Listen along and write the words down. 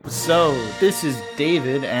So, this is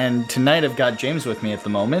David, and tonight I've got James with me at the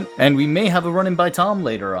moment, and we may have a run-in by Tom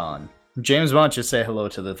later on. James, why don't you say hello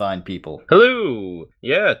to the fine people? Hello!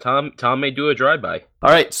 Yeah, Tom may do a drive-by.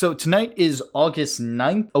 Alright, so tonight is August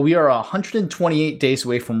 9th. We are 128 days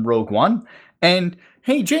away from Rogue One, and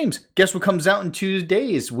hey James, guess what comes out in 2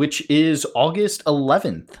 days, which is August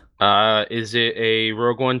 11th? Is it a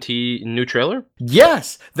Rogue One new trailer?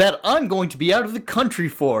 Yes, that I'm going to be out of the country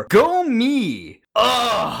for. Go me!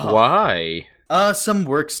 Ugh! Why? Some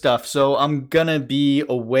work stuff, so I'm gonna be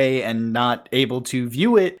away and not able to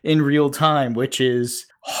view it in real time, which is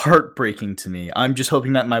heartbreaking to me. I'm just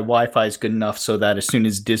hoping that my Wi-Fi is good enough so that as soon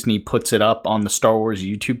as Disney puts it up on the Star Wars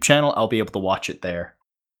YouTube channel, I'll be able to watch it there.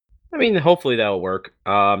 I mean, hopefully that'll work.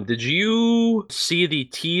 Did you see the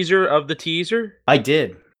teaser of the teaser? I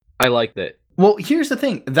did. I liked it. Well, here's the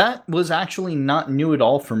thing. That was actually not new at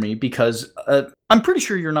all for me because I'm pretty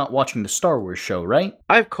sure you're not watching the Star Wars show, right?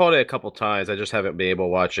 I've caught it a couple times. I just haven't been able to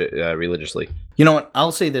watch it religiously. You know what?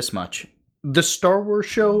 I'll say this much. The Star Wars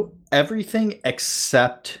show, everything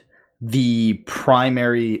except the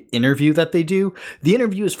primary interview that they do, the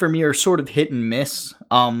interviews for me are sort of hit and miss.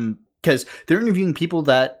 Because they're interviewing people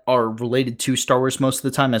that are related to Star Wars most of the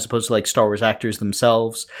time, as opposed to like Star Wars actors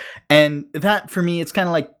themselves. And that, for me, it's kind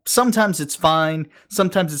of like, sometimes it's fine,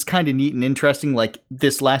 sometimes it's kind of neat and interesting. Like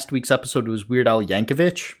this last week's episode was Weird Al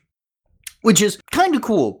Yankovic, which is kind of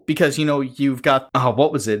cool because, you know, you've got,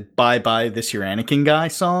 what was it? Bye Bye This Your Anakin Guy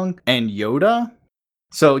song and Yoda.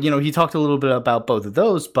 So, you know, he talked a little bit about both of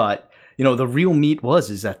those, but you know, the real meat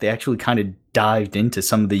is that they actually kind of dived into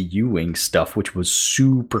some of the U-Wing stuff, which was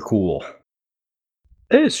super cool.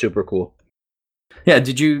 It is super cool. Yeah,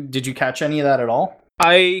 did you catch any of that at all?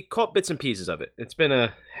 I caught bits and pieces of it.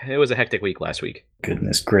 It was a hectic week last week.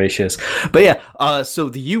 Goodness gracious. But yeah, so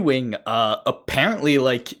the U-Wing, apparently,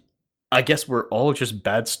 like, I guess we're all just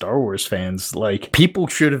bad Star Wars fans. Like, people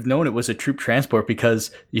should have known it was a troop transport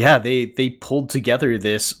because, yeah, they pulled together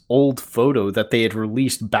this old photo that they had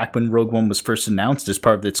released back when Rogue One was first announced as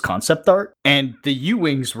part of its concept art. And the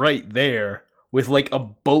U-Wing's right there with, like, a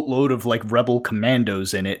boatload of, like, Rebel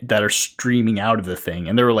commandos in it that are streaming out of the thing.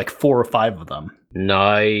 And there were, like, 4 or 5 of them.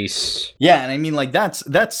 Nice. Yeah, and I mean, like, that's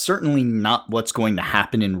certainly not what's going to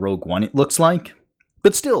happen in Rogue One, it looks like.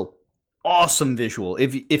 But still, awesome visual.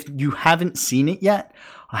 If you haven't seen it yet,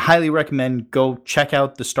 I highly recommend go check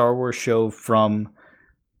out the Star Wars show from,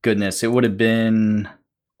 goodness, it would have been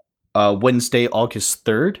Wednesday, August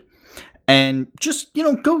 3rd. And just, you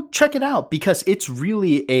know, go check it out because it's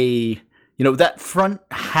really that front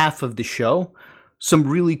half of the show, some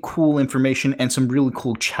really cool information and some really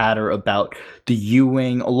cool chatter about the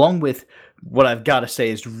U-Wing, along with what I've got to say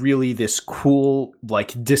is really this cool,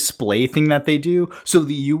 like, display thing that they do. So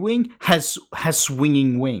the U-Wing has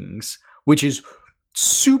swinging wings, which is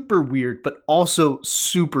super weird, but also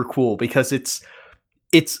super cool because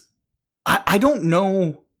I don't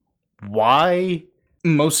know why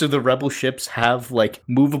most of the Rebel ships have, like,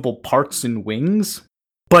 movable parts and wings,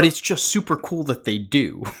 but it's just super cool that they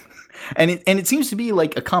do. and it seems to be,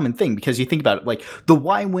 like, a common thing because you think about it, like, the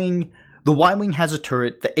Y-Wing has a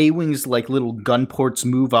turret. The A-Wings, like little gun ports,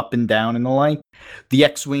 move up and down and the like. The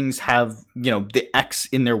X-Wings have, you know, the X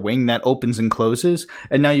in their wing that opens and closes.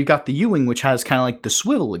 And now you got the U-Wing, which has kind of like the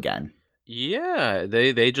swivel again. Yeah,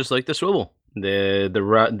 they just like the swivel. The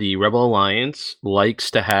Rebel Alliance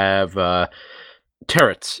likes to have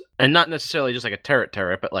turrets, and not necessarily just like a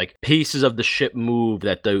turret, but like pieces of the ship move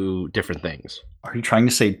that do different things. Are you trying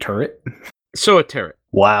to say turret? So a turret.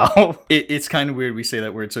 Wow. It's kind of weird we say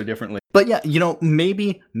that word so differently. But yeah, you know,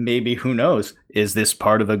 maybe, who knows? Is this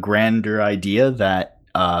part of a grander idea that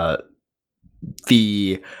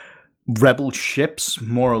the Rebel ships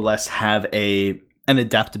more or less have an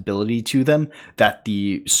adaptability to them that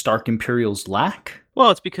the Stark Imperials lack?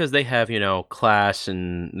 Well, it's because they have, you know, class,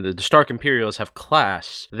 and the Stark Imperials have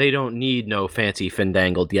class. They don't need no fancy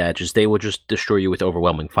fandangled gadgets. They will just destroy you with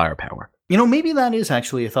overwhelming firepower. You know, maybe that is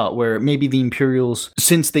actually a thought where maybe the Imperials,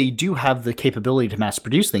 since they do have the capability to mass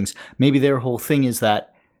produce things, maybe their whole thing is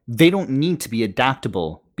that they don't need to be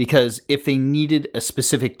adaptable because if they needed a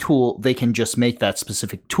specific tool, they can just make that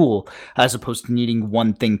specific tool as opposed to needing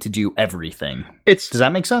one thing to do everything. Does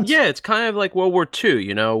that make sense? Yeah, it's kind of like World War II.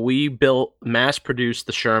 You know, we mass-produced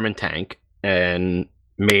the Sherman tank and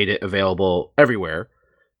made it available everywhere.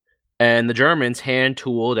 And the Germans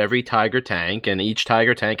hand-tooled every Tiger tank, and each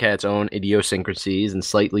Tiger tank had its own idiosyncrasies and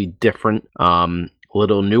slightly different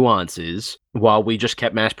little nuances, while we just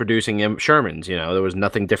kept mass-producing Shermans. You know, there was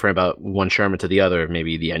nothing different about one Sherman to the other.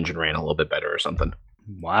 Maybe the engine ran a little bit better or something.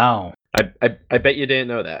 Wow. I bet you didn't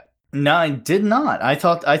know that. No, I did not. I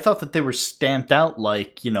thought that they were stamped out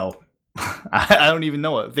like, I don't even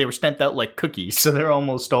know it. They were stamped out like cookies, so they're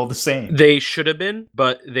almost all the same. They should have been,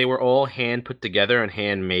 but they were all hand put together and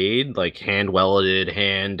handmade, like hand welded,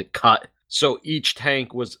 hand cut. So each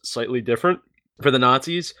tank was slightly different for the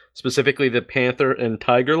Nazis, specifically the Panther and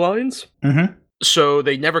Tiger lines. Mm-hmm. So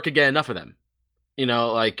they never could get enough of them.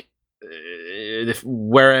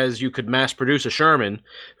 Whereas you could mass produce a Sherman,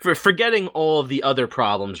 forgetting all of the other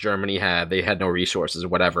problems Germany had, they had no resources or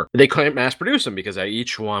whatever. They couldn't mass produce them because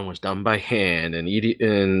each one was done by hand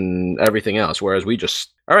and everything else. Whereas we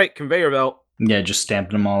just, all right, conveyor belt. Yeah, just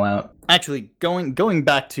stamping them all out. Actually, going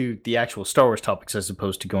back to the actual Star Wars topics as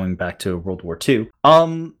opposed to going back to World War II.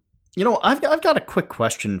 I've got a quick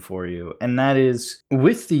question for you, and that is,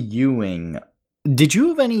 with the U-wing, did you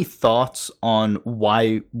have any thoughts on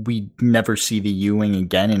why we never see the U-wing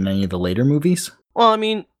again in any of the later movies? Well, I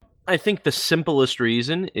mean, I think the simplest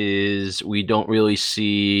reason is we don't really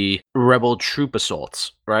see rebel troop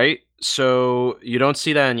assaults, right? So you don't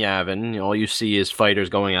see that in Yavin. All you see is fighters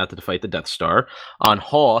going out to fight the Death Star. On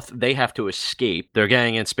Hoth, they have to escape. They're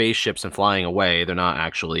getting in spaceships and flying away. They're not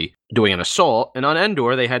actually doing an assault. And on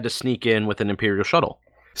Endor, they had to sneak in with an Imperial shuttle.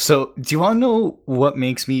 So, do you want to know what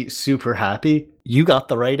makes me super happy? You got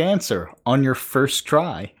the right answer on your first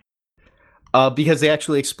try. Because they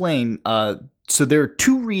actually explain, so there are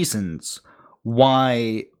two reasons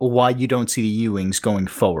why you don't see the U-wings going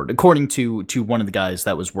forward, according to one of the guys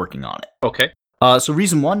that was working on it. Okay. So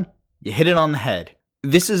reason one, you hit it on the head.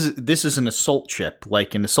 This is an assault ship,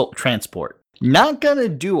 like an assault transport. Not gonna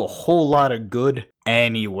do a whole lot of good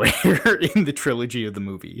anywhere in the trilogy of the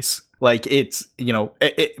movies. Like, it's,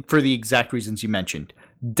 for the exact reasons you mentioned.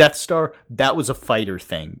 Death Star, that was a fighter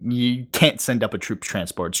thing. You can't send up a troop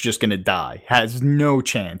transport. It's just going to die. Has no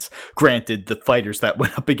chance. Granted, the fighters that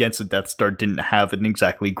went up against the Death Star didn't have an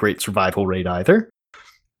exactly great survival rate either.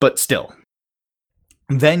 But still.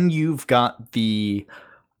 Then you've got the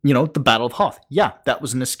Battle of Hoth. Yeah, that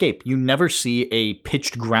was an escape. You never see a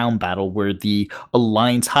pitched ground battle where the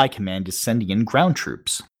Alliance High Command is sending in ground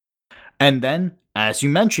troops. And then, as you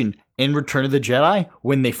mentioned, in Return of the Jedi,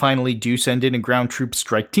 when they finally do send in a ground troop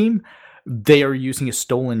strike team, they are using a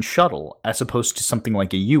stolen shuttle as opposed to something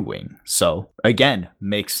like a U-wing. So, again,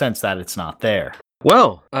 makes sense that it's not there.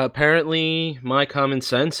 Well, apparently my common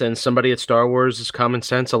sense and somebody at Star Wars' common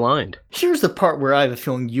sense aligned. Here's the part where I have a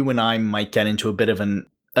feeling you and I might get into a bit of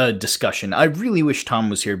a discussion. I really wish Tom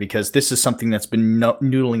was here because this is something that's been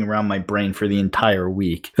noodling around my brain for the entire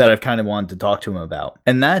week that I've kind of wanted to talk to him about.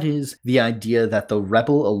 And that is the idea that the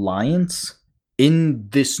Rebel Alliance in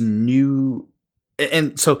this new...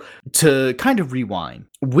 And so, to kind of rewind,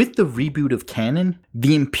 with the reboot of canon,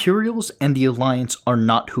 the Imperials and the Alliance are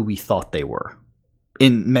not who we thought they were,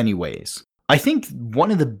 in many ways. I think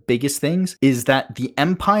one of the biggest things is that the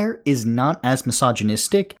Empire is not as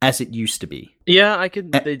misogynistic as it used to be. Yeah,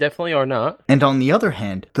 they definitely are not. And on the other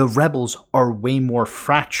hand, the Rebels are way more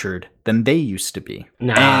fractured than they used to be.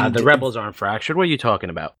 Nah, the Rebels aren't fractured. What are you talking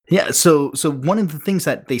about? Yeah, so one of the things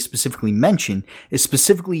that they specifically mention is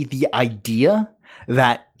specifically the idea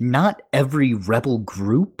that not every Rebel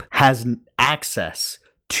group has access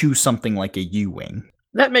to something like a U-wing.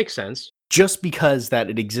 That makes sense. Just because that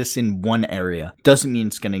it exists in one area doesn't mean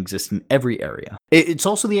it's going to exist in every area. It's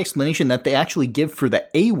also the explanation that they actually give for the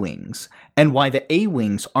A-Wings and why the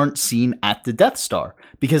A-Wings aren't seen at the Death Star.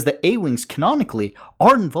 Because the A-Wings canonically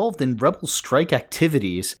are involved in Rebel strike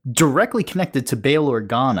activities directly connected to Bail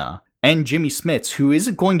Organa and Jimmy Smits, who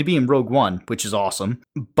isn't going to be in Rogue One, which is awesome.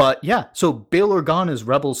 But yeah, so Bail Organa's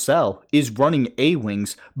Rebel cell is running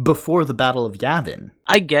A-Wings before the Battle of Yavin.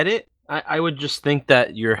 I get it. I would just think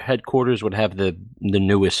that your headquarters would have the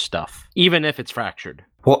newest stuff, even if it's fractured.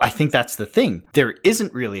 Well, I think that's the thing. There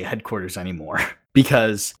isn't really a headquarters anymore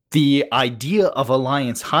because the idea of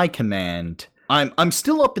Alliance High Command, I'm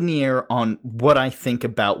still up in the air on what I think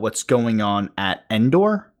about what's going on at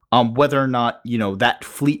Endor. Whether or not, that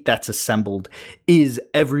fleet that's assembled is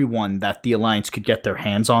everyone that the Alliance could get their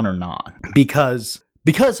hands on or not. Because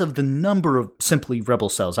of the number of simply Rebel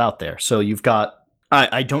cells out there. So you've got,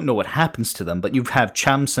 I don't know what happens to them, but you have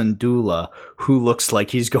Cham Syndulla, who looks like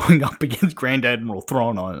he's going up against Grand Admiral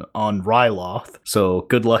Thrawn on Ryloth. So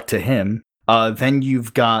good luck to him. Then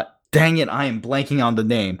you've got, dang it, I am blanking on the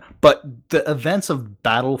name, but the events of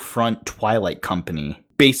Battlefront Twilight Company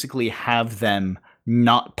basically have them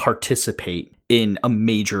not participate in a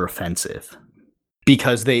major offensive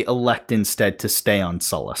because they elect instead to stay on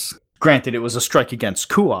Sullust. Granted, it was a strike against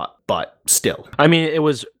Kuat, but still. I mean, it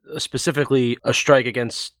was specifically a strike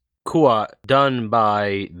against Kuat done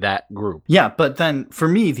by that group. Yeah, but then for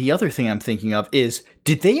me, the other thing I'm thinking of is,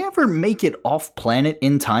 did they ever make it off planet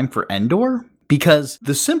in time for Endor? Because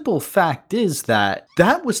the simple fact is that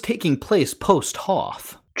was taking place post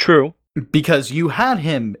Hoth. True. Because you had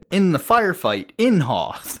him in the firefight in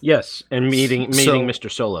Hoth. Yes, and meeting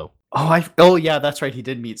Mr. Solo. Oh yeah, that's right. He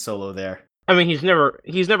did meet Solo there. I mean, he's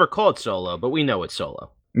never called Solo, but we know it's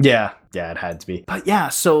Solo. Yeah, it had to be. But yeah,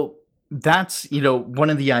 so that's, one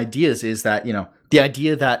of the ideas is that, the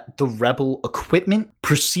idea that the rebel equipment,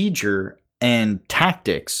 procedure, and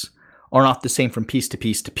tactics are not the same from piece to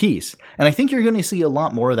piece to piece. And I think you're going to see a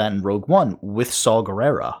lot more of that in Rogue One with Saw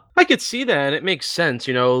Gerrera. I could see that, and it makes sense.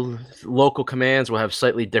 Local commands will have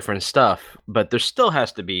slightly different stuff, but there still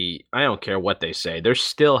has to be, I don't care what they say, there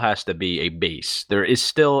still has to be a base. There is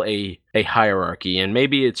still a hierarchy, and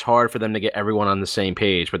maybe it's hard for them to get everyone on the same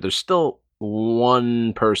page, but there's still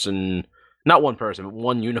one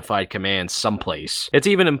unified command someplace. It's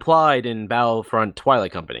even implied in Battlefront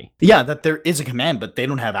Twilight Company. Yeah, that there is a command, but they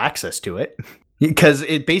don't have access to it. Because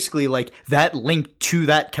it basically, that link to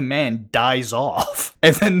that command dies off,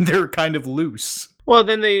 and then they're kind of loose. Well,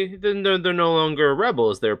 then they're no longer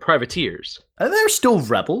rebels; they're privateers. They're still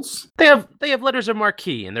rebels. They have letters of marque,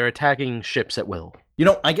 and they're attacking ships at will.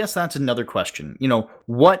 I guess that's another question.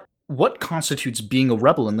 What constitutes being a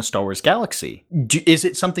rebel in the Star Wars galaxy? Is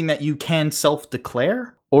it something that you can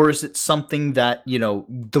self-declare? Or is it something that,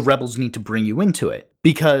 the rebels need to bring you into it?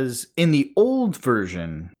 Because in the old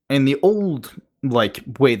version, in the old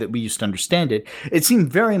way that we used to understand it, it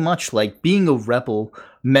seemed very much like being a rebel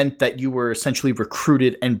meant that you were essentially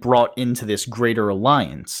recruited and brought into this greater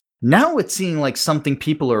alliance. Now it's seeming like something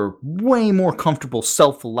people are way more comfortable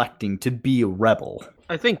self-electing to be a rebel.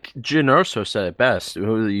 I think Jyn Erso said it best.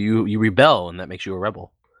 You rebel, and that makes you a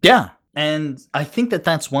rebel. Yeah, and I think that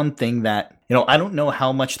that's one thing that, I don't know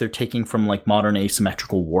how much they're taking from modern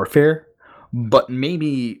asymmetrical warfare, but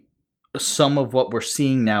maybe some of what we're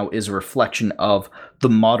seeing now is a reflection of the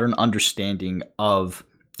modern understanding of,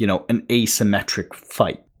 an asymmetric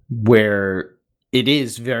fight, where it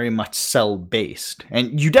is very much cell-based.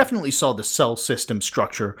 And you definitely saw the cell system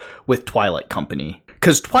structure with Twilight Company.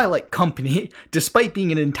 Because Twilight Company, despite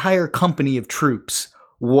being an entire company of troops,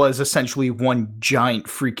 was essentially one giant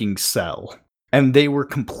freaking cell. And they were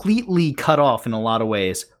completely cut off in a lot of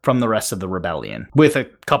ways from the rest of the rebellion, with a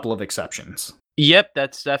couple of exceptions. Yep,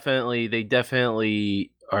 they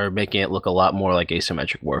definitely are making it look a lot more like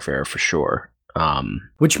asymmetric warfare for sure.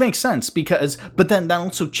 Which makes sense, but then that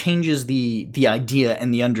also changes the idea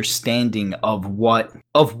and the understanding of what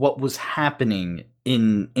was happening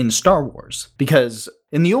in Star Wars. Because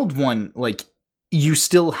in the old one, you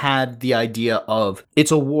still had the idea of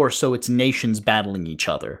it's a war, so it's nations battling each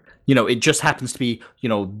other. It just happens to be,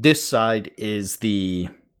 this side is the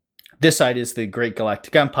Great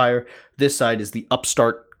Galactic Empire, this side is the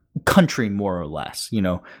upstart country, more or less.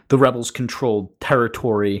 The rebels controlled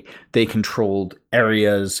territory, they controlled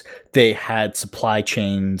areas, they had supply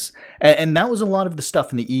chains, and that was a lot of the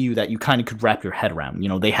stuff in the EU that you kind of could wrap your head around.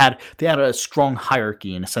 They had a strong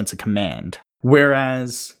hierarchy and a sense of command.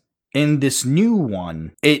 Whereas in this new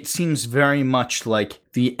one, it seems very much like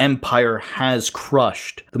the Empire has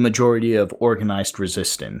crushed the majority of organized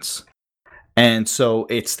resistance. And so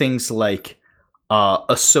it's things like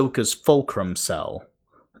Ahsoka's Fulcrum Cell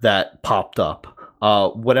that popped up.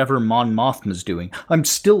 Whatever Mon Mothma's doing. I'm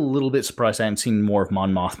still a little bit surprised I haven't seen more of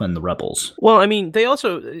Mon Mothma and the Rebels. Well, I mean,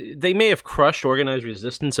 they may have crushed organized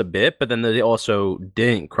resistance a bit, but then they also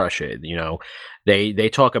didn't crush it. They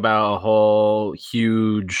talk about a whole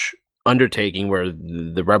huge undertaking where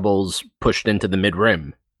the Rebels pushed into the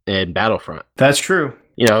mid-rim in Battlefront. That's true.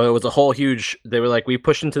 It was a whole huge. They were like, we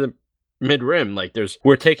pushed into the mid-rim.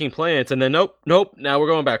 We're taking planets, and then nope, now we're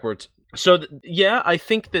going backwards. So, yeah, I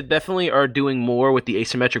think that definitely are doing more with the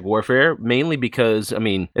asymmetric warfare, mainly because, I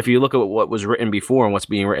mean, if you look at what was written before and what's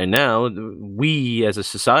being written now, we as a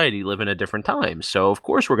society live in a different time. So, of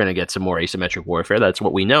course, we're going to get some more asymmetric warfare. That's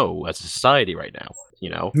what we know as a society right now.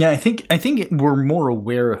 Yeah, I think we're more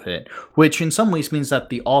aware of it, which in some ways means that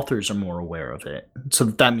the authors are more aware of it. So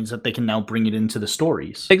that means that they can now bring it into the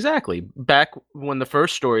stories. Exactly. Back when the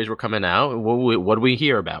first stories were coming out, what do we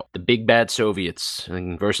hear about? The big bad Soviets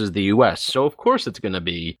versus the U.S. So of course it's going to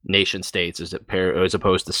be nation states as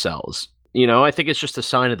opposed to cells. I think it's just a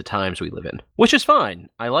sign of the times we live in, which is fine.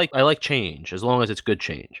 I like change as long as it's good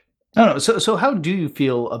change. I don't know. So how do you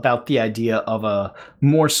feel about the idea of a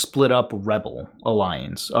more split up rebel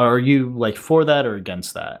alliance? Are you for that or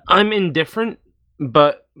against that? I'm indifferent,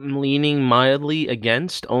 but leaning mildly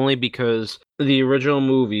against, only because the original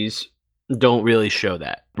movies don't really show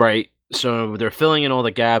that, right? So they're filling in all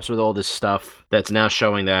the gaps with all this stuff that's now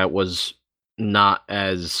showing that it was not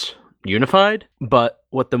as unified. But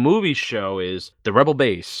what the movies show is the rebel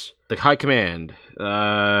base, the high command,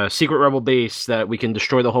 secret rebel base that we can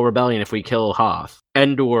destroy the whole rebellion if we kill Hoth.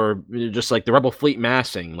 And or just like the rebel fleet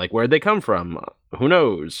massing, like where'd they come from? Who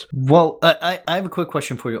knows? Well, I have a quick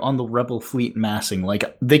question for you on the rebel fleet massing.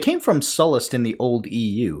 Like, they came from Sullust in the old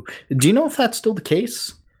EU. Do you know if that's still the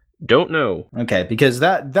case? Don't know. Okay, because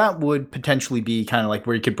that would potentially be kind of like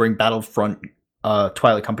where you could bring Battlefront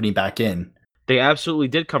Twilight Company back in. They absolutely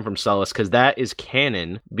did come from Sullust, because that is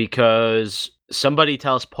canon, because somebody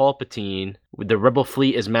tells Palpatine the rebel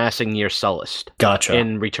fleet is massing near Sullust. Gotcha.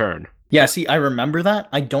 In return. Yeah, see, I remember that.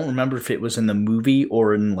 I don't remember if it was in the movie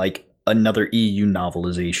or in, like, another EU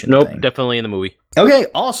novelization Nope, thing. definitely in the movie. Okay,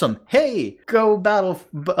 awesome. Hey, go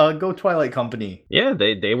Twilight Company. Yeah,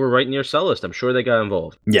 they were right near Sullust. I'm sure they got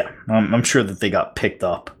involved. Yeah, I'm sure that they got picked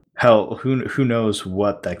up. Hell, who knows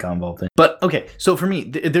what that got involved in. But, okay, so for me,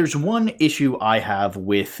 there's one issue I have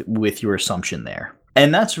with your assumption there.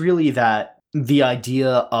 And that's really that the idea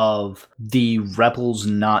of the rebels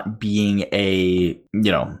not being a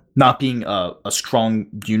strong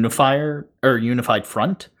unifier or unified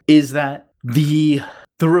front is that the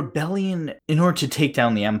rebellion, in order to take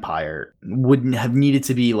down the Empire, would have needed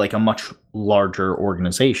to be like a much larger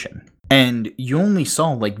organization. And you only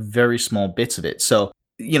saw like very small bits of it. So,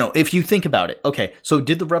 if you think about it, okay, so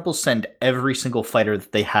did the rebels send every single fighter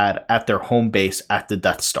that they had at their home base at the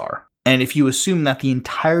Death Star? And if you assume that the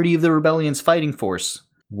entirety of the rebellion's fighting force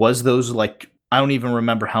was those, like, I don't even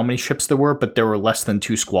remember how many ships there were, but there were less than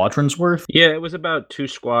 2 squadrons worth. Yeah, it was about 2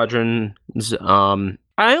 squadrons.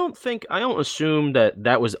 I don't assume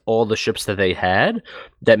that was all the ships that they had.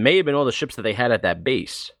 That may have been all the ships that they had at that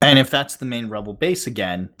base. And if that's the main rebel base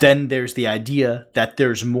again, then there's the idea that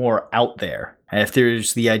there's more out there. And if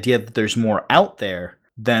there's the idea that there's more out there,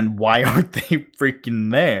 then why aren't they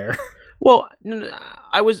freaking there? Well,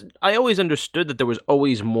 I always understood that there was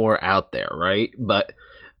always more out there, right? But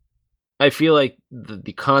I feel like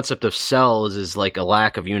the concept of cells is like a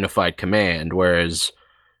lack of unified command, whereas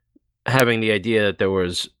having the idea that there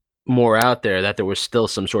was more out there, that there was still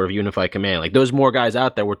some sort of unified command. Like, those more guys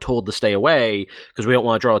out there were told to stay away because we don't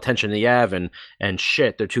want to draw attention to Yavin, and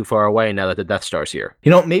shit, they're too far away now that the Death Star's here.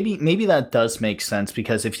 Maybe that does make sense,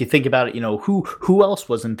 because if you think about it, who else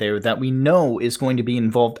wasn't there that we know is going to be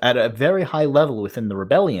involved at a very high level within the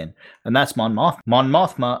rebellion, and that's Mon Mothma. Mon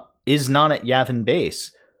Mothma is not at Yavin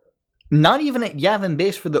Base. Not even at Yavin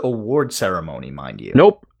Base for the award ceremony, mind you.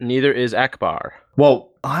 Nope, neither is Akbar.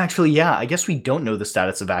 Well, actually, yeah, I guess we don't know the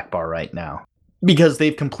status of Akbar right now, because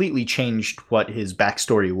they've completely changed what his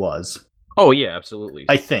backstory was. Oh, yeah, absolutely.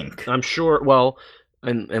 I think. I'm sure, well,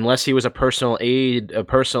 unless he was a personal aide, a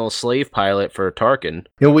personal slave pilot for Tarkin.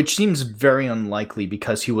 Which seems very unlikely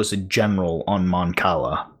because he was a general on Mon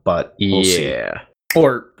Cala, but we'll see.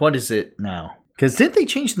 Or what is it now? Because did they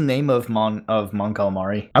change the name of Mon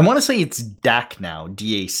Calamari? I want to say it's DAC now,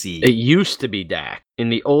 DAC. It used to be DAC. In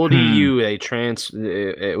the old EU,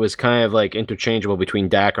 it was kind of like interchangeable between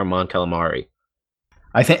DAC or Mon Calamari.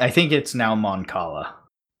 I think it's now Mon Cala.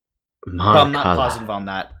 I'm not positive on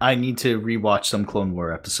that. I need to rewatch some Clone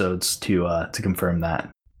War episodes to confirm that.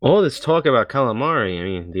 All this talk about calamari, I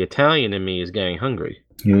mean, the Italian in me is getting hungry.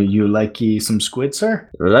 You like some squid, sir?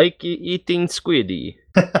 Like eating squiddy.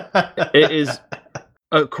 It is,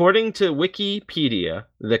 according to Wikipedia,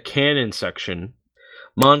 the canon section,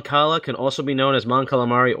 Mon Cala can also be known as Mon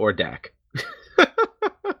Calamari or DAC.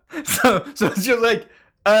 so it's just like,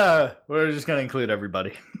 we're just gonna include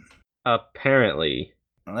everybody. Apparently.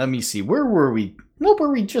 Let me see. Where were we? What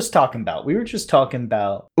were we just talking about? We were just talking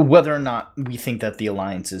about whether or not we think that the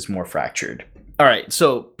alliance is more fractured. All right.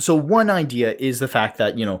 So one idea is the fact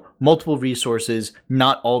that, multiple resources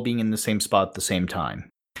not all being in the same spot at the same time.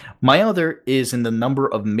 My other is in the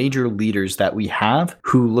number of major leaders that we have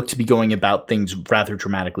who look to be going about things rather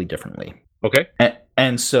dramatically differently. Okay.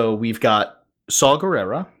 And so we've got Saw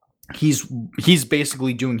Gerrera. He's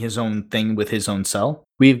basically doing his own thing with his own cell.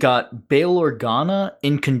 We've got Bail Organa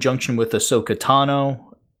in conjunction with Ahsoka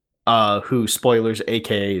Tano, who, spoilers,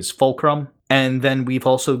 aka is Fulcrum. And then we've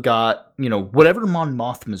also got, whatever Mon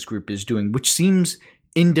Mothma's group is doing, which seems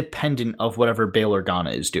independent of whatever Bail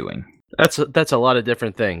Organa is doing. That's a lot of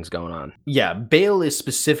different things going on. Yeah, Bail is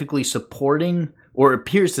specifically supporting, or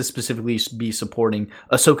appears to specifically be supporting,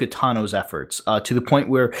 Ahsoka Tano's efforts, to the point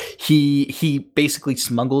where he basically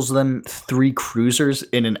smuggles them 3 cruisers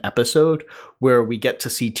in an episode where we get to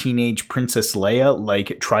see teenage Princess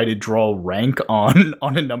Leia try to draw rank on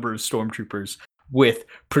a number of stormtroopers with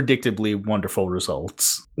predictably wonderful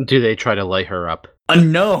results. Do they try to light her up?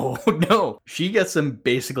 No, no. She gets them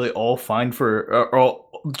basically all fined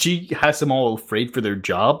she has them all afraid for their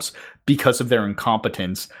jobs because of their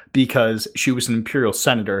incompetence, because she was an imperial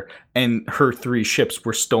senator and her 3 ships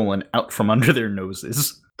were stolen out from under their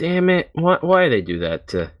noses. Damn it! Why do they do that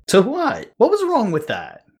to? So what? What was wrong with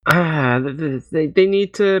that? They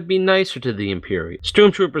need to be nicer to the Imperial.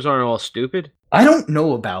 Stormtroopers aren't all stupid. I don't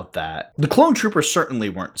know about that. The clone troopers certainly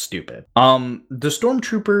weren't stupid. The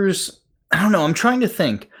stormtroopers, I don't know, I'm trying to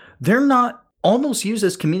think. They're not almost used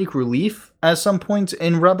as comedic relief at some points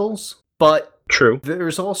in Rebels, but True.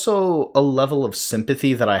 there's also a level of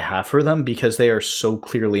sympathy that I have for them because they are so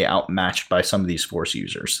clearly outmatched by some of these Force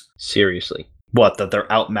users. Seriously. What, that they're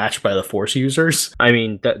outmatched by the Force users? I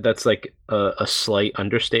mean, that's like a slight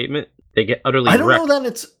understatement. They get utterly I don't wrecked.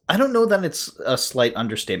 know that it's a slight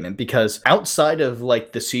understatement, because outside of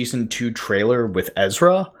like the season 2 trailer with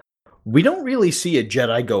Ezra, we don't really see a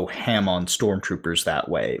Jedi go ham on stormtroopers that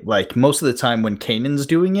way. Like, most of the time when Kanan's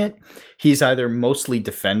doing it, he's either mostly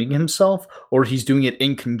defending himself or he's doing it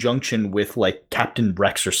in conjunction with like Captain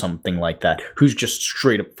Rex or something like that, who's just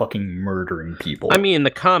straight up fucking murdering people. I mean, in the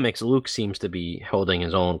comics, Luke seems to be holding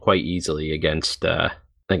his own quite easily against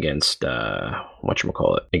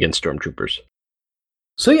whatchamacallit, against stormtroopers.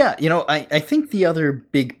 So yeah, I think the other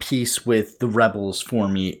big piece with the Rebels for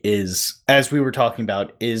me is, as we were talking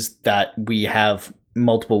about, is that we have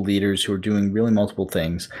multiple leaders who are doing really multiple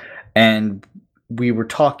things. And we were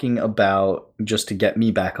talking about, just to get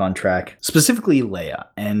me back on track, specifically Leia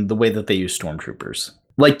and the way that they use stormtroopers.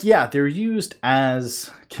 Like, yeah, they're used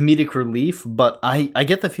as comedic relief, but I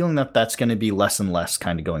get the feeling that that's going to be less and less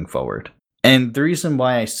kind of going forward. And the reason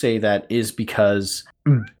why I say that is because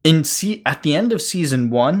at the end of season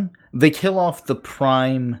 1, they kill off the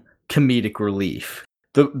prime comedic relief.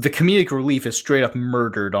 The comedic relief is straight up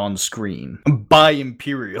murdered on screen by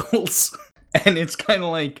Imperials. And it's kind of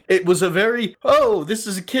like, it was a very, oh, this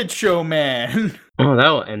is a kid's show, man. Oh,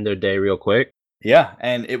 that'll end their day real quick. Yeah,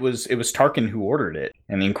 and it was Tarkin who ordered it,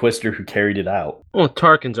 and the Inquisitor who carried it out. Well,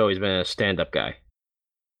 Tarkin's always been a stand-up guy.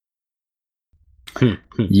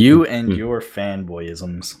 You and your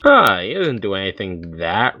fanboyisms. He doesn't do anything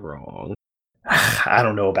that wrong. I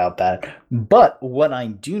don't know about that. But what I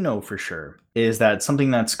do know for sure is that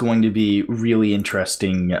something that's going to be really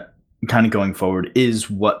interesting kind of going forward is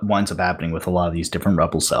what winds up happening with a lot of these different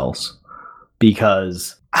rebel cells.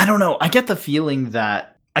 Because, I don't know, I get the feeling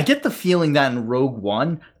that in Rogue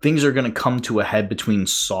One, things are going to come to a head between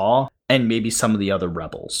Saw and maybe some of the other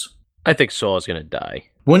rebels. I think Saw's gonna die.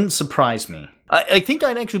 Wouldn't surprise me. I think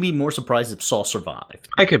I'd actually be more surprised if Saw survived.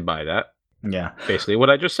 I could buy that. Yeah. Basically what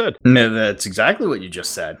I just said. No, that's exactly what you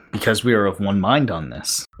just said, because we are of one mind on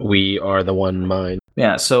this. We are the one mind.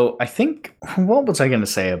 Yeah, so I think, what was I going to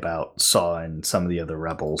say about Saw and some of the other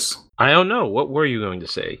rebels? I don't know. What were you going to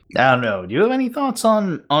say? I don't know. Do you have any thoughts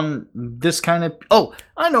on this kind of... Oh,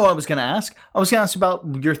 I know what I was going to ask. I was going to ask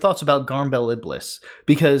about your thoughts about Garmbel Iblis.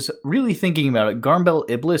 Because really thinking about it, Garmbel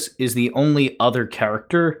Iblis is the only other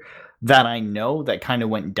character that I know that kind of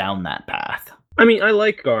went down that path. I mean, I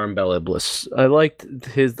like Garmbel Iblis. I liked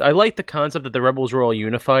the concept that the rebels were all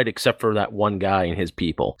unified except for that one guy and his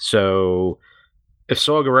people. So if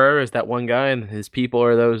Saw Gerrera is that one guy and his people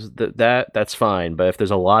are that's fine. But if there's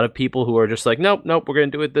a lot of people who are just like, nope, we're going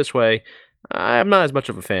to do it this way, I'm not as much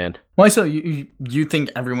of a fan. Why so? You think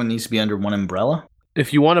everyone needs to be under one umbrella?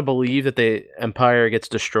 If you want to believe that the Empire gets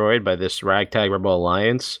destroyed by this ragtag rebel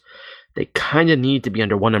alliance, they kind of need to be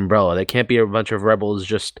under one umbrella. They can't be a bunch of rebels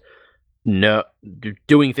just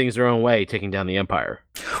doing things their own way, taking down the Empire.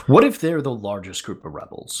 What if they're the largest group of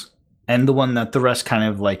rebels and the one that the rest kind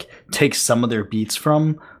of like takes some of their beats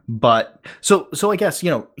from? But so I guess,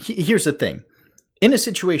 here's the thing. In a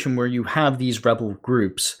situation where you have these rebel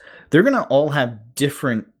groups, they're going to all have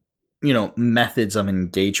different, methods of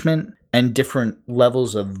engagement and different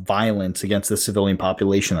levels of violence against the civilian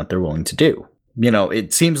population that they're willing to do.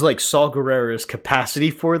 It seems like Saw Gerrera's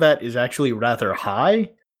capacity for that is actually rather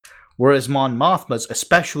high. Whereas Mon Mothma's,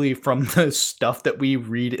 especially from the stuff that we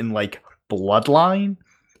read in, like, Bloodline,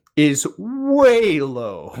 is way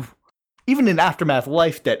low. Even in Aftermath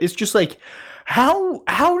Life Debt, it's just like,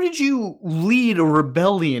 how did you lead a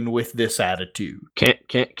rebellion with this attitude?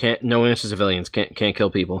 Can't, no innocent civilians, can't kill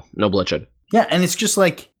people, no bloodshed. Yeah, and it's just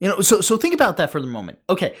like, so think about that for the moment.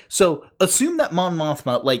 Okay, so assume that Mon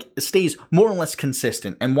Mothma, like, stays more or less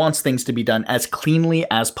consistent and wants things to be done as cleanly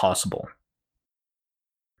as possible.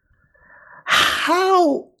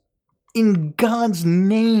 How in God's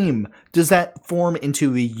name does that form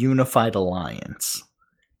into a unified alliance?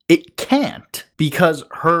 it can't, because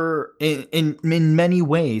her in many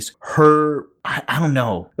ways, her I don't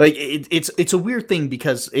know, like it's a weird thing,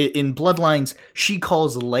 because in Bloodlines she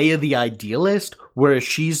calls Leia the idealist, whereas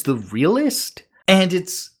she's the realist, and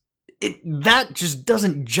that just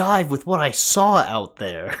doesn't jive with what I saw out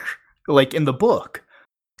there, like in the book.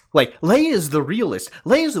 Like, Leia is the realist.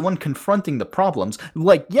 Leia is the one confronting the problems.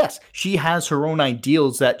 Like, yes, she has her own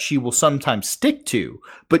ideals that she will sometimes stick to,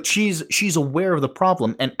 but she's aware of the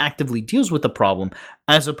problem and actively deals with the problem,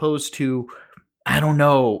 as opposed to, I don't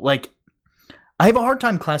know, like, I have a hard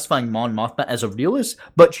time classifying Mon Mothma as a realist,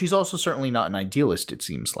 but she's also certainly not an idealist, it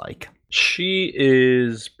seems like. She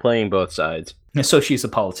is playing both sides. And so she's a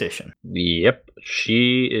politician. Yep.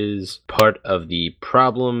 She is part of the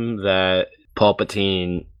problem that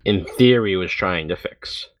Palpatine, in theory, was trying to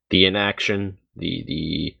fix. The inaction,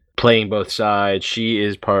 the playing both sides, she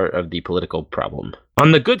is part of the political problem.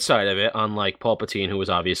 On the good side of it, unlike Palpatine, who was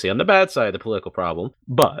obviously on the bad side of the political problem,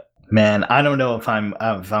 but... Man, I don't know if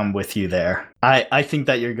I'm with you there. I think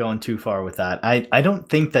that you're going too far with that. I don't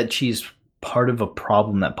think that she's part of a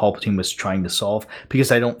problem that Palpatine was trying to solve,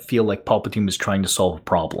 because I don't feel like Palpatine was trying to solve a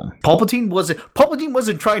problem. Palpatine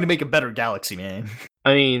wasn't trying to make a better galaxy, man.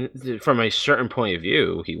 I mean, from a certain point of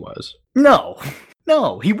view, he was. No,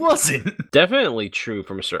 he wasn't. Definitely true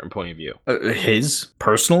from a certain point of view. His,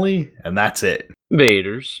 personally, and that's it.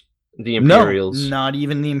 Vader's, the Imperials. No, not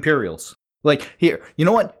even the Imperials. Like, here, you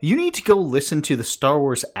know what? You need to go listen to the Star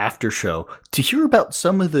Wars after show to hear about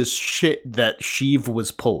some of the shit that Sheev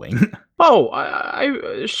was pulling. Oh,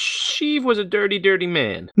 Sheev was a dirty, dirty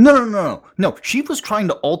man. No. Sheev was trying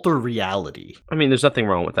to alter reality. I mean, there's nothing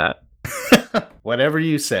wrong with that. Whatever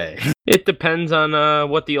you say. It depends on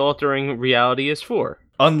what the altering reality is for.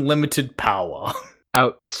 Unlimited power.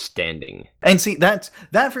 Outstanding. And see, that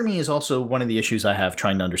for me is also one of the issues I have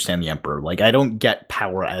trying to understand the Emperor. Like, I don't get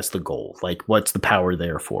power as the goal. Like, what's the power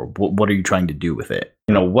there for? What are you trying to do with it?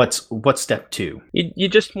 You know, what's step 2? You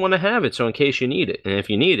just want to have it, so in case you need it. And if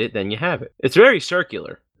you need it, then you have it. It's very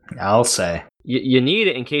circular. I'll say. You need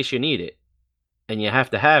it in case you need it. And you have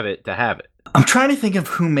to have it to have it. I'm trying to think of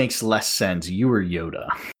who makes less sense, you or Yoda.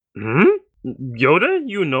 Yoda,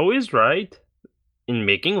 you know, is right in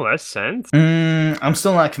making less sense. I'm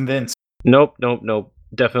still not convinced. Nope.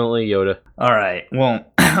 Definitely Yoda. All right. Well,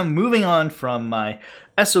 moving on from my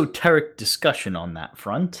esoteric discussion on that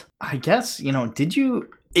front, I guess,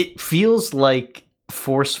 it feels like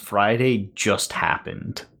Force Friday just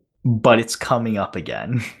happened, but it's coming up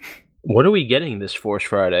again. What are we getting this Force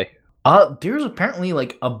Friday? There's apparently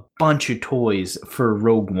like a bunch of toys for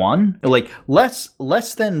Rogue One, like less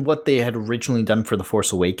than what they had originally done for The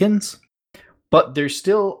Force Awakens, but there's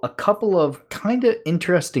still a couple of kind of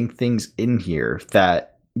interesting things in here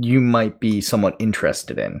that you might be somewhat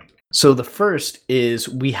interested in. So the first is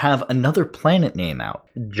we have another planet name out.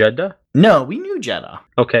 Jeddah? No, we knew Jeddah.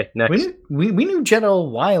 Okay, next. We knew Jeddah a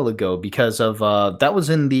while ago because of that was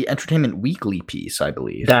in the Entertainment Weekly piece, I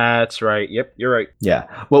believe. That's right. Yep, you're right.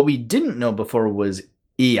 Yeah. What we didn't know before was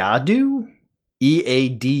Eadu,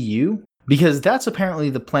 Eadu, because that's apparently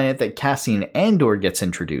the planet that Cassian Andor gets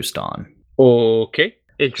introduced on. Okay.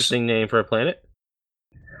 Interesting name for a planet.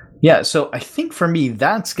 Yeah, so I think for me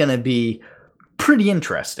that's going to be pretty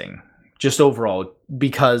interesting, just overall,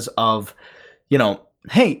 because of,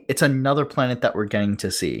 hey, it's another planet that we're getting to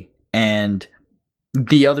see. And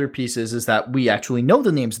the other piece is that we actually know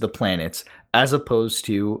the names of the planets, as opposed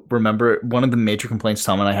to, remember, one of the major complaints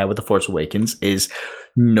Tom and I had with The Force Awakens is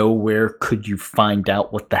nowhere could you find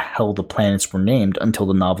out what the hell the planets were named until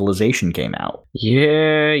the novelization came out.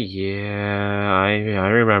 Yeah, I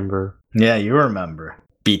remember. Yeah, you remember.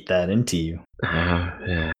 Beat that into you.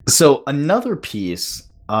 Yeah. So another piece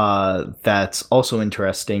that's also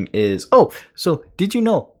interesting is, so did you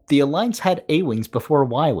know the Alliance had A-Wings before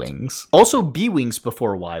Y-Wings? Also B-Wings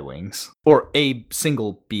before Y-Wings. Or a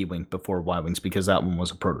single B-Wing before Y-Wings, because that one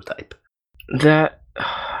was a prototype. That...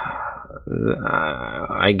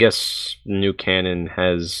 I guess new canon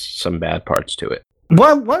has some bad parts to it.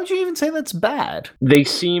 Why would you even say that's bad? They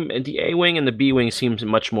seem... The A-Wing and the B-Wing seems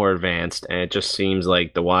much more advanced, and it just seems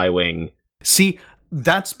like the Y-Wing... See,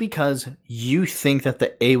 that's because you think that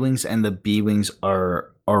the A-Wings and the B-Wings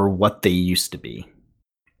are what they used to be.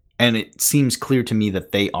 And it seems clear to me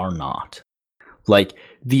that they are not. Like,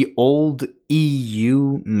 the old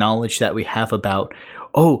EU knowledge that we have about,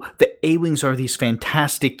 the A-Wings are these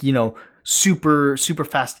fantastic, super, super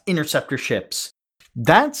fast interceptor ships.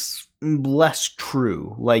 That's less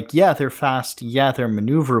true. Like, yeah, they're fast, yeah, they're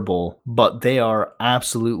maneuverable, but they are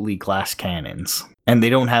absolutely glass cannons. And they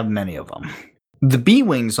don't have many of them. The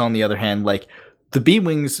B-Wings, on the other hand, like, The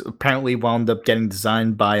B-Wings apparently wound up getting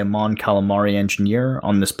designed by a Mon Calamari engineer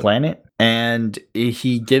on this planet, and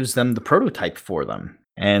he gives them the prototype for them.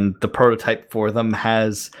 And the prototype for them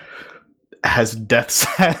has Death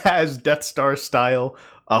Star style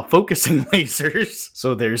focusing lasers.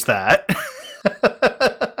 So there's that.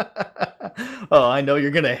 Oh, I know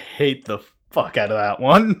you're gonna hate the fuck out of that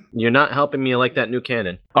one. You're not helping me like that new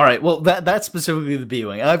canon. All right, well that's specifically the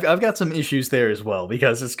B-Wing. I've got some issues there as well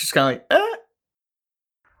because it's just kind of like.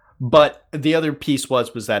 But the other piece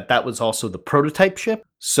was that was also the prototype ship.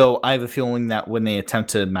 So I have a feeling that when they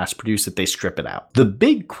attempt to mass produce it, they strip it out. The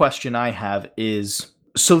big question I have is,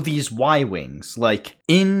 so these Y-Wings, like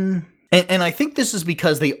and I think this is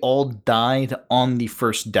because they all died on the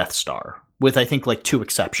first Death Star, with I think like 2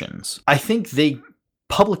 exceptions. I think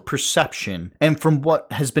public perception, and from what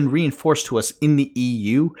has been reinforced to us in the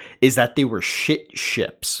EU, is that they were shit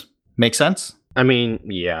ships. Make sense? I mean,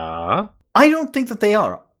 yeah. I don't think that they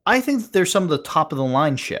are. I think that they're some of the top of the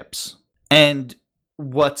line ships. And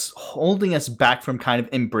what's holding us back from kind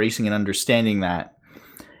of embracing and understanding that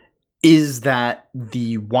is that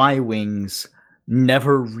the Y-Wings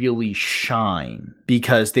never really shine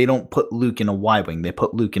because they don't put Luke in a Y-Wing. They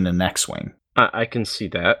put Luke in an X-Wing. I can see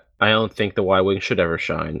that. I don't think the Y-Wing should ever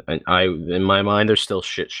shine. In my mind, they're still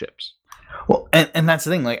shit ships. Well, and that's the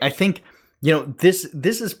thing. Like, I think, this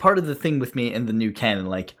is part of the thing with me in the new canon.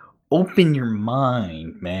 Like, open your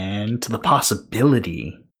mind, man, to the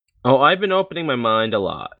possibility. Oh, I've been opening my mind a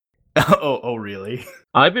lot. Oh, really?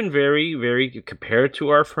 I've been very, very, compared to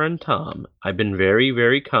our friend Tom, I've been very,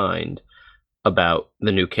 very kind about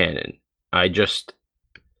the new canon. I just,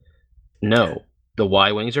 no, the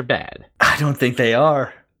Y-Wings are bad. I don't think they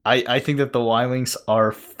are. I think that the Y-Wings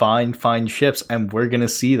are fine ships, and we're going to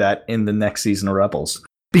see that in the next season of Rebels.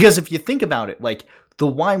 Because if you think about it, like, the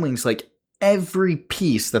Y-Wings, like, every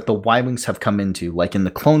piece that the Y-Wings have come into, like in the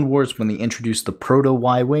Clone Wars when they introduced the proto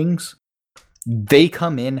Y-Wings, they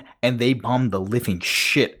come in and they bomb the living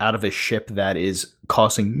shit out of a ship that is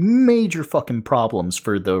causing major fucking problems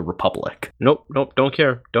for the Republic. Nope, don't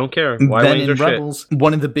care. Y-Wings are Rebels, shit.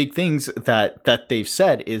 One of the big things that they've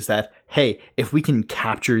said is that, hey, if we can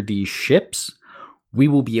capture these ships, we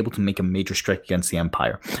will be able to make a major strike against the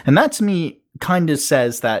Empire. And that to me kind of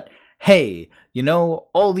says that, hey,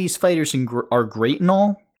 all these fighters are great and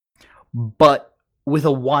all, but with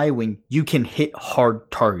a Y-Wing, you can hit hard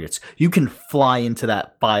targets. You can fly into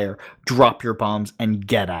that fire, drop your bombs, and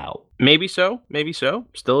get out. Maybe so.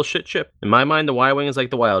 Still a shit ship. In my mind, the Y-Wing is like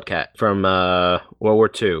the Wildcat from World War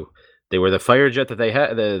II. They were the fighter jet that they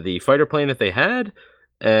had, the fighter plane that they had,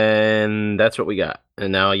 and that's what we got.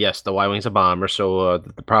 And now, yes, the Y-Wing's a bomber, so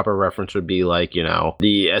the proper reference would be like, the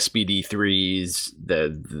SBD-3s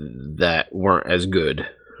that weren't as good,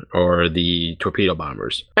 or the torpedo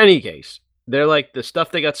bombers. In any case, they're like the stuff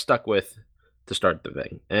they got stuck with to start the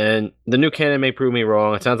thing. And the new canon may prove me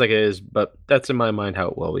wrong. It sounds like it is, but that's in my mind how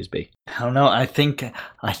it will always be. I don't know. I think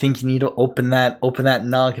you need to open that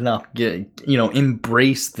noggin up.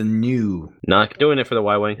 Embrace the new. Not doing it for the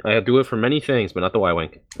Y-Wing. I do it for many things, but not the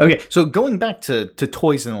Y-Wing. Okay, so going back to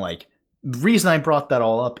toys and like, the reason I brought that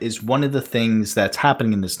all up is one of the things that's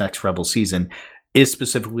happening in this next Rebel season is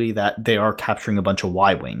specifically that they are capturing a bunch of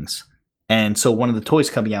Y-Wings. And so one of the toys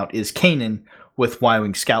coming out is Kanan with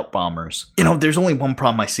Y-Wing scout bombers. There's only one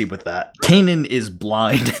problem I see with that. Kanan is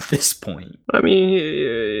blind at this point. I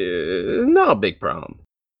mean, not a big problem.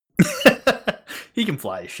 He can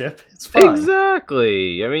fly a ship. It's fine.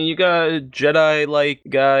 Exactly. I mean, you got a Jedi-like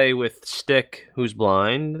guy with stick who's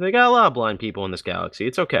blind. They got a lot of blind people in this galaxy.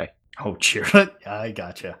 It's okay. Oh, cheer. I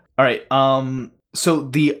gotcha. All right. So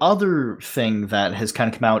the other thing that has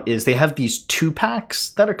kind of come out is they have these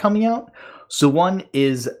 2-packs that are coming out. So one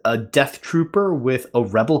is a Death Trooper with a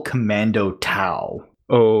Rebel Commando Tau.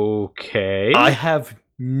 Okay. I have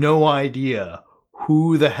no idea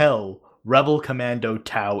who the hell Rebel Commando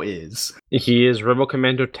Tau is. He is Rebel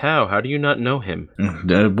Commando Tau. How do you not know him?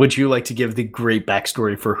 Would you like to give the great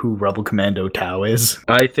backstory for who Rebel Commando Tau is?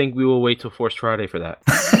 I think we will wait till Force Friday for that.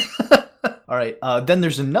 All right. Then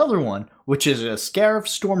there's another one, which is a Scarif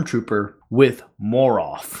Stormtrooper with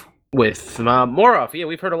Moroff. With Moroff. Yeah,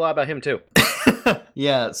 we've heard a lot about him too.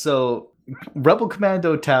 Yeah, so Rebel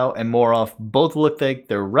Commando Tau and Moroff both look like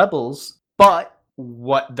they're rebels, but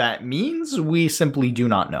what that means, we simply do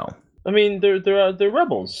not know. I mean, they're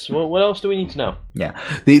rebels. What else do we need to know? Yeah.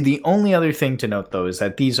 The only other thing to note though is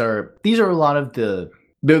that these are a lot of the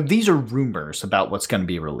these are rumors about what's going to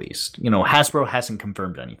be released. You know, Hasbro hasn't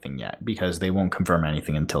confirmed anything yet because they won't confirm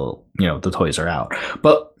anything until, you know, the toys are out.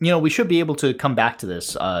 But, you know, we should be able to come back to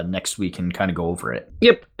this next week and kind of go over it.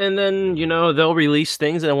 Yep, and then, you know, they'll release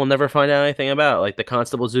things that we'll never find out anything about, like the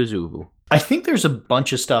Constable Zuzubu. I think there's a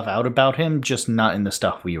bunch of stuff out about him, just not in the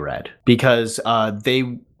stuff we read. Because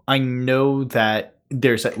I know that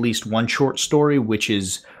there's at least one short story, which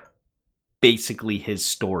is basically his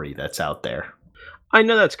story that's out there. I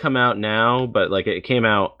know that's come out now, but like it came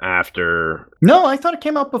out after. No, I thought it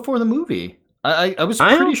came out before the movie. I was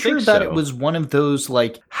pretty sure that it was one of those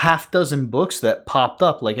like half dozen books that popped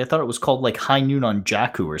up. Like I thought it was called like High Noon on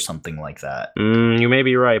Jakku or something like that. You may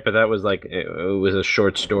be right, but that was like it was a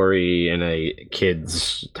short story in a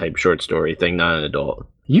kids type short story thing, not an adult.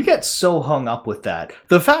 You get so hung up with that.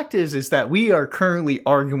 The fact is that we are currently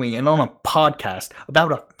arguing and on a podcast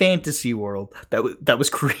about a fantasy world that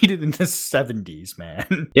was created in the 70s,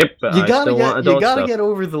 man. Yep, you gotta get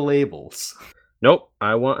over the labels. Nope,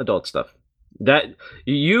 I want adult stuff. The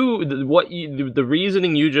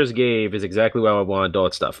reasoning you just gave is exactly why I want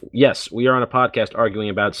adult stuff. Yes, we are on a podcast arguing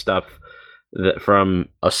about stuff that from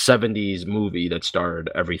a 70s movie that starred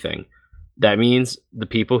everything. That means the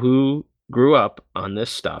people who grew up on this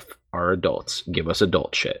stuff are adults. Give us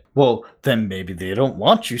adult shit. Well, then maybe they don't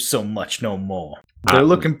want you so much no more. They're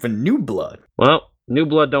looking for new blood. Well, new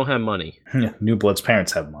blood don't have money. Yeah, new blood's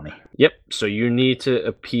parents have money. Yep, so you need to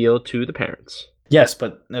appeal to the parents. Yes,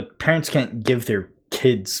 but parents can't give their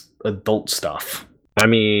kids adult stuff. I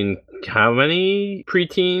mean, how many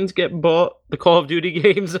preteens get bought the Call of Duty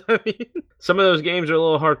games? I mean, some of those games are a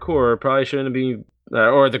little hardcore. Probably shouldn't be,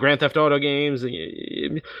 or the Grand Theft Auto games.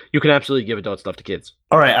 You can absolutely give adult stuff to kids.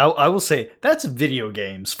 All right, I will say that's video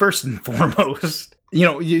games first and foremost. You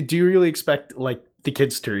know, do you really expect like the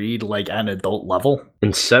kids to read like at an adult level?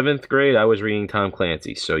 In 7th grade, I was reading Tom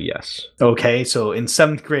Clancy, so yes. Okay, so in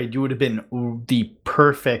 7th grade, you would have been the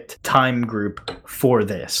perfect time group for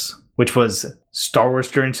this, which was Star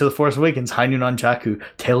Wars Journey to the Force Awakens, High Noon on Jakku,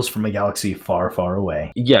 Tales from a Galaxy Far, Far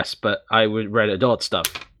Away. Yes, but I would read adult stuff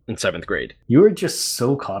in 7th grade. You were just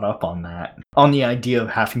so caught up on that, on the idea of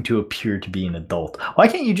having to appear to be an adult. Why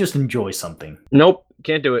can't you just enjoy something? Nope,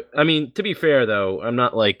 can't do it. I mean, to be fair, though, I'm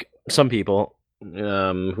not like some people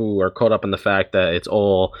who are caught up in the fact that it's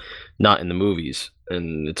all not in the movies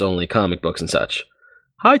and it's only comic books and such.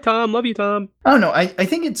 Hi, Tom. Love you, Tom. I don't know. I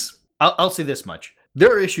think it's... I'll say this much.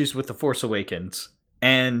 There are issues with The Force Awakens,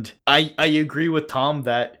 and I agree with Tom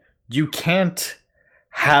that you can't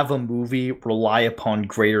have a movie rely upon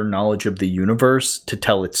greater knowledge of the universe to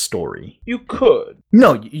tell its story. You could.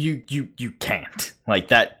 No, you can't. Like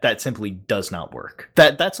that simply does not work.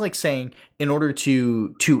 That's like saying in order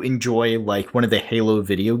to enjoy like one of the Halo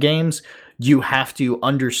video games, you have to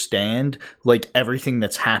understand like everything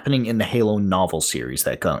that's happening in the Halo novel series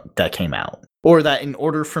that came out. Or that in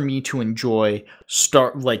order for me to enjoy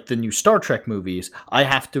the new Star Trek movies, I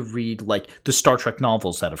have to read like the Star Trek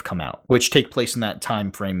novels that have come out, which take place in that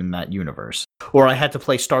time frame in that universe. Or I had to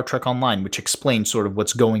play Star Trek Online, which explains sort of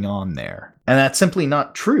what's going on there. And that's simply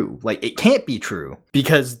not true. Like it can't be true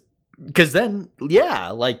because then,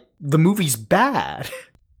 yeah, like the movie's bad.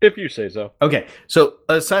 If you say so. Okay, so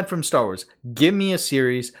aside from Star Wars, give me a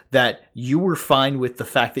series that you were fine with the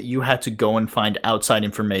fact that you had to go and find outside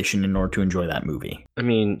information in order to enjoy that movie. I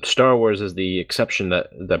mean, Star Wars is the exception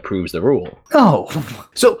that proves the rule. Oh.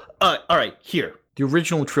 So, all right, here. The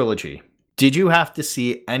original trilogy. Did you have to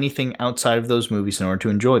see anything outside of those movies in order to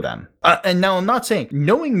enjoy them? And now I'm not saying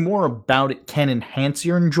knowing more about it can enhance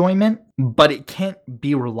your enjoyment, but it can't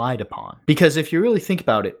be relied upon. Because if you really think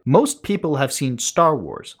about it, most people have seen Star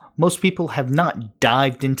Wars. Most people have not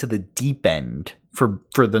dived into the deep end for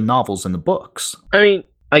the novels and the books. I mean,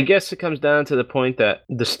 I guess it comes down to the point that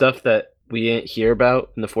the stuff that we didn't hear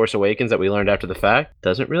about in The Force Awakens that we learned after the fact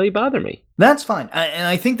doesn't really bother me. That's fine. And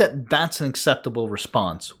I think that that's an acceptable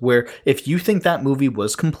response, where if you think that movie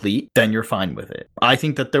was complete, then you're fine with it. I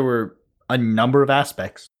think that there were a number of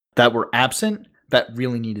aspects that were absent that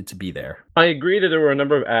really needed to be there. I agree that there were a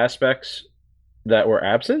number of aspects that were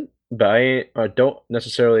absent, but I don't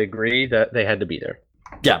necessarily agree that they had to be there.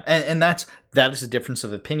 Yeah, and that is a difference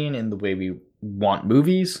of opinion in the way we want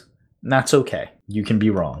movies. And that's okay. You can be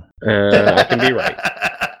wrong. I can be right.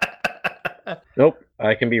 Nope,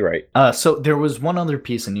 I can be right. So there was one other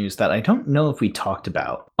piece of news that I don't know if we talked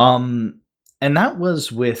about. And that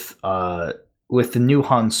was with the new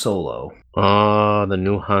Han Solo. Oh, the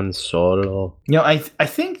new Han Solo. You know, I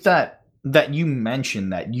think that you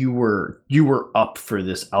mentioned that you were up for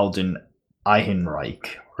this Alden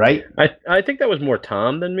Ehrenreich, right? I think that was more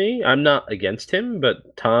Tom than me. I'm not against him,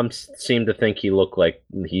 but Tom seemed to think he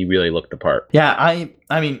really looked the part. Yeah,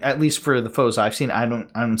 I mean, at least for the photos I've seen, I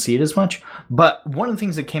don't see it as much. But one of the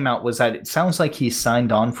things that came out was that it sounds like he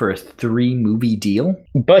signed on for a 3-movie deal.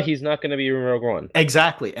 But he's not going to be in Rogue One.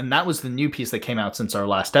 Exactly, and that was the new piece that came out since our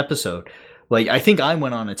last episode. Like, I think I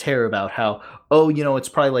went on a tear about how, it's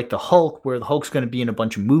probably like the Hulk, where the Hulk's going to be in a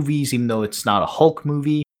bunch of movies, even though it's not a Hulk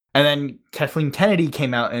movie. And then Kathleen Kennedy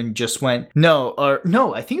came out and just went, no,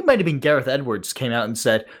 I think it might have been Gareth Edwards came out and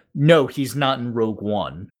said, no, he's not in Rogue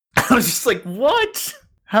One. I was just like, what?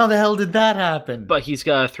 How the hell did that happen? But he's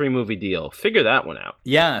got a 3-movie deal. Figure that one out.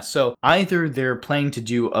 Yeah, so either they're planning to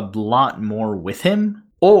do a lot more with him,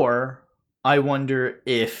 or I wonder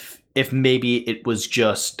if maybe it was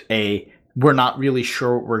just we're not really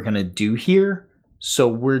sure what we're going to do here, so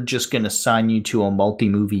we're just going to sign you to a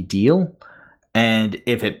multi-movie deal. And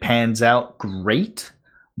if it pans out, great.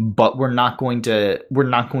 But we're not going to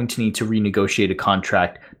need to renegotiate a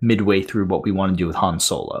contract midway through what we want to do with Han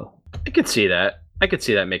Solo. I could see that. I could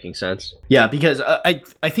see that making sense. Yeah, because I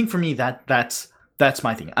think for me that's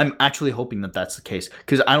my thing. I'm actually hoping that that's the case,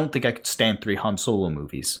 because I don't think I could stand 3 Han Solo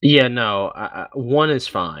movies. Yeah, no, 1 is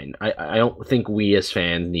fine. I don't think we as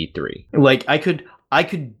fans need 3. Like, I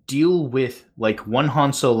could deal with like 1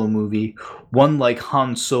 Han Solo movie, 1 like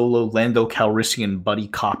Han Solo Lando Calrissian buddy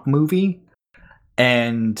cop movie,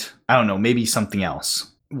 and I don't know, maybe something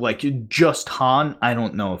else. Like just Han, I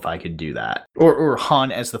don't know if I could do that. Or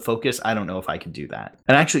Han as the focus, I don't know if I could do that.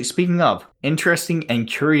 And actually, speaking of, interesting and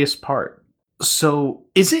curious part. So,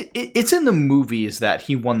 it's in the movies that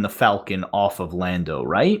he won the Falcon off of Lando,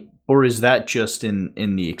 right? Or is that just in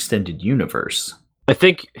the extended universe? I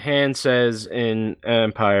think Han says in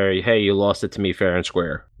Empire, hey, you lost it to me fair and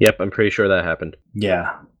square. Yep, I'm pretty sure that happened.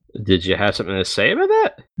 Yeah. Did you have something to say about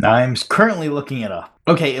that? I'm currently looking it up.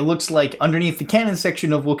 Okay, it looks like underneath the canon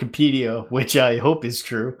section of Wikipedia, which I hope is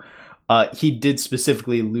true, he did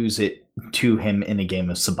specifically lose it to him in a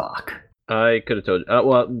game of Sabacc. I could have told you.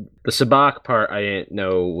 Well, the Sabacc part I didn't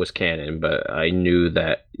know was canon, but I knew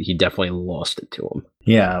that he definitely lost it to him.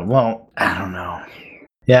 Yeah, well, I don't know.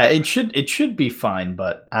 Yeah, it should be fine,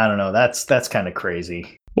 but I don't know. That's kind of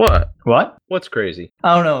crazy. What? What? What's crazy?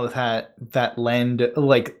 I don't know that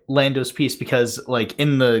Lando's piece, because like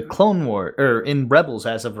in the Clone War or in Rebels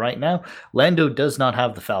as of right now, Lando does not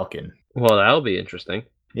have the Falcon. Well, that'll be interesting.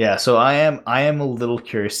 Yeah, so I am a little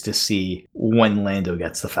curious to see when Lando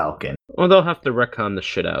gets the Falcon. Well, they'll have to retcon the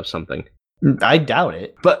shit out of something. I doubt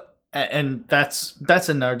it, but and that's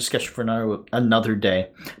another discussion for another day.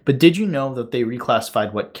 But did you know that they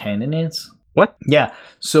reclassified what canon is? What? Yeah.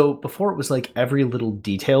 So before it was like every little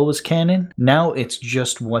detail was canon. Now it's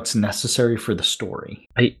just what's necessary for the story.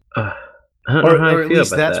 I don't know how I or at feel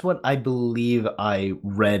least about that's that. what I believe I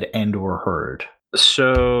read and or heard.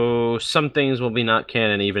 So some things will be not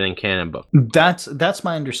canon even in canon book. That's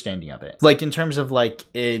my understanding of it. Like in terms of like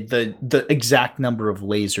the exact number of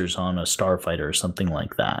lasers on a starfighter or something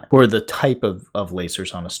like that, or the type of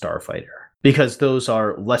lasers on a starfighter, because those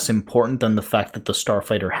are less important than the fact that the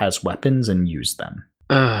starfighter has weapons and use them.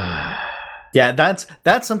 Yeah, that's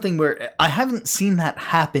something where I haven't seen that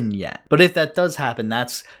happen yet. But if that does happen,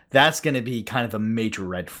 that's going to be kind of a major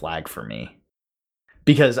red flag for me.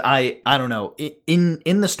 Because I don't know,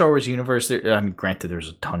 in the Star Wars universe, granted, there's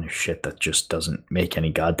a ton of shit that just doesn't make any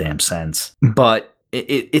goddamn sense. But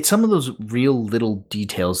it's some of those real little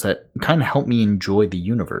details that kind of help me enjoy the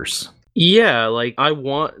universe. Yeah, like I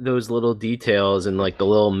want those little details and like the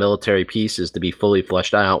little military pieces to be fully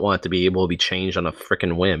fleshed out. I don't want it to be able to be changed on a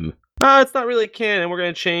freaking whim. It's not really canon. We're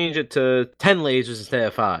going to change it to 10 lasers instead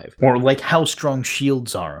of 5. Or like how strong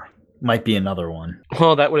shields are. Might be another one.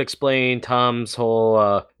 Well, that would explain Tom's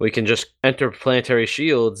whole, we can just enter planetary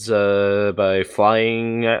shields by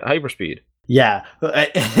flying at hyperspeed. Yeah,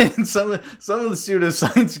 and some of the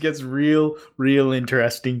pseudoscience gets real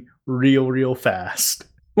interesting, real fast.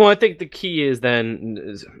 Well, I think the key is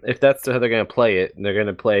then, if that's how they're going to play it, they're going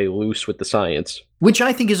to play loose with the science. Which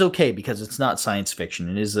I think is okay, because it's not science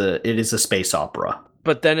fiction. It is a space opera.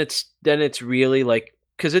 But then it's really like,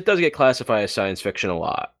 because it does get classified as science fiction a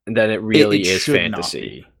lot, and then it really is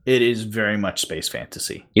fantasy. It is very much space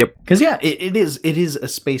fantasy. Yep. Because yeah, it is a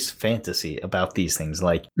space fantasy about these things.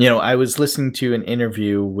 Like, I was listening to an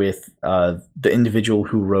interview with the individual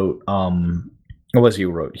who wrote what was he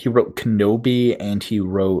wrote? He wrote Kenobi, and he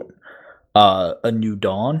wrote A New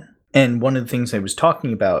Dawn. And one of the things I was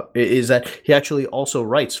talking about is that he actually also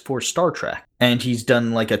writes for Star Trek. And he's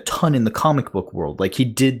done like a ton in the comic book world. Like he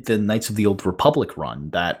did the Knights of the Old Republic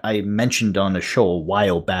run that I mentioned on a show a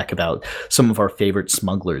while back about some of our favorite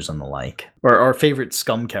smugglers and the like. Or our favorite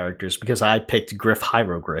scum characters, because I picked Griff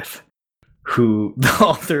Hieroglyph, who the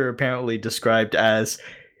author apparently described as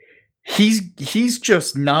he's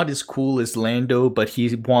just not as cool as Lando, but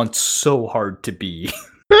he wants so hard to be.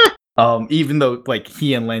 Even though like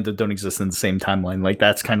he and Lando don't exist in the same timeline, like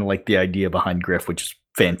that's kind of like the idea behind Griff, which is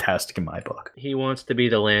fantastic in my book. He wants to be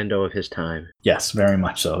the Lando of his time. Yes, very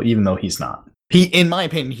much so, even though he's not. In my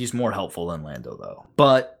opinion, he's more helpful than Lando, though.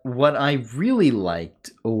 But what I really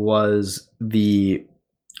liked was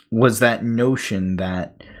that notion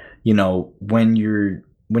that, you know, when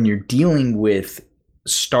you're dealing with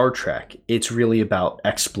Star Trek, it's really about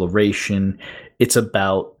exploration. It's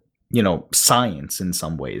about, you know, science in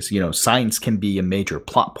some ways. You know, science can be a major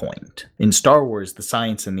plot point. In Star Wars, the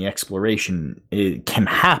science and the exploration, it can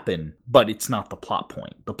happen, but it's not the plot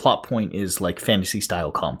point. The plot point is like fantasy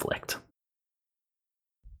style conflict.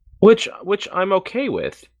 Which I'm okay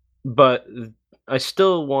with, but I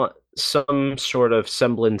still want some sort of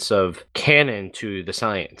semblance of canon to the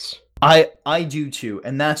science. I do too,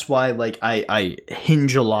 and that's why like I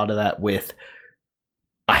hinge a lot of that with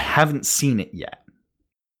I haven't seen it yet.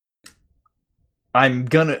 I'm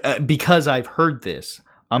gonna because I've heard this,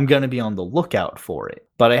 I'm gonna be on the lookout for it.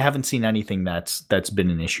 But I haven't seen anything that's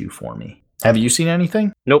been an issue for me. Have you seen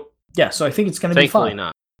anything? Nope. Yeah, so I think it's gonna be fine. Thankfully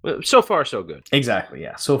not. So far, so good. Exactly.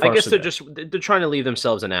 Yeah. So far, I guess so they're good. they're trying to leave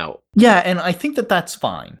themselves an out. Yeah, and I think that that's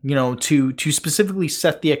fine. You know, to specifically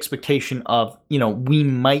set the expectation of, you know, we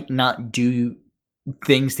might not do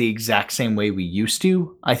things the exact same way we used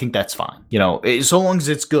to. I think that's fine. You know, so long as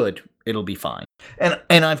it's good, it'll be fine.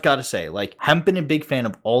 And I've got to say, like, haven't been a big fan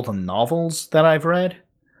of all the novels that I've read,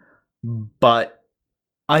 but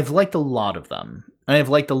I've liked a lot of them, and I've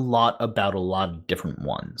liked a lot about a lot of different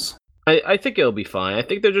ones. I think it'll be fine. I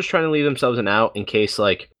think they're just trying to leave themselves an out in case,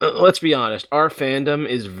 like, let's be honest, our fandom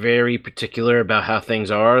is very particular about how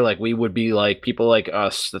things are. Like, we would be like, people like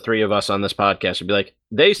us, the three of us on this podcast, would be like,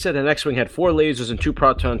 they said an X-Wing had 4 lasers and 2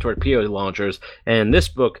 proton torpedo launchers, and this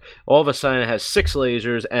book, all of a sudden, has 6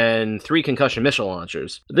 lasers and 3 concussion missile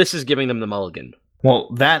launchers. This is giving them the mulligan. Well,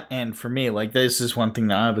 that, and for me, like, this is one thing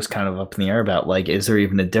that I was kind of up in the air about. Like, is there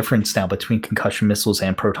even a difference now between concussion missiles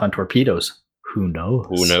and proton torpedoes? Who knows?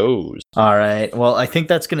 Who knows? All right. Well, I think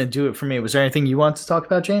that's going to do it for me. Was there anything you want to talk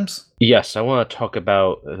about, James? Yes, I want to talk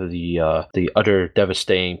about the utter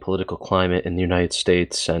devastating political climate in the United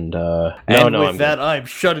States, and I'm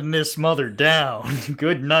shutting this mother down.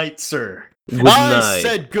 Good night, sir. Good night. I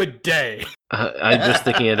said good day. I'm just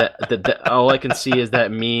thinking of that. All I can see is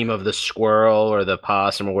that meme of the squirrel or the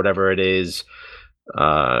possum or whatever it is.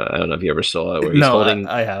 I don't know if you ever saw it. Where he's holding.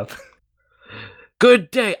 I have.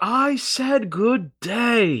 Good day. I said good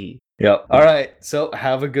day. Yep. All right. So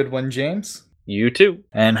have a good one, James. You too.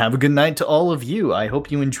 And have a good night to all of you. I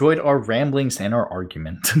hope you enjoyed our ramblings and our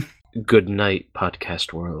argument. Good night,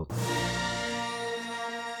 podcast world.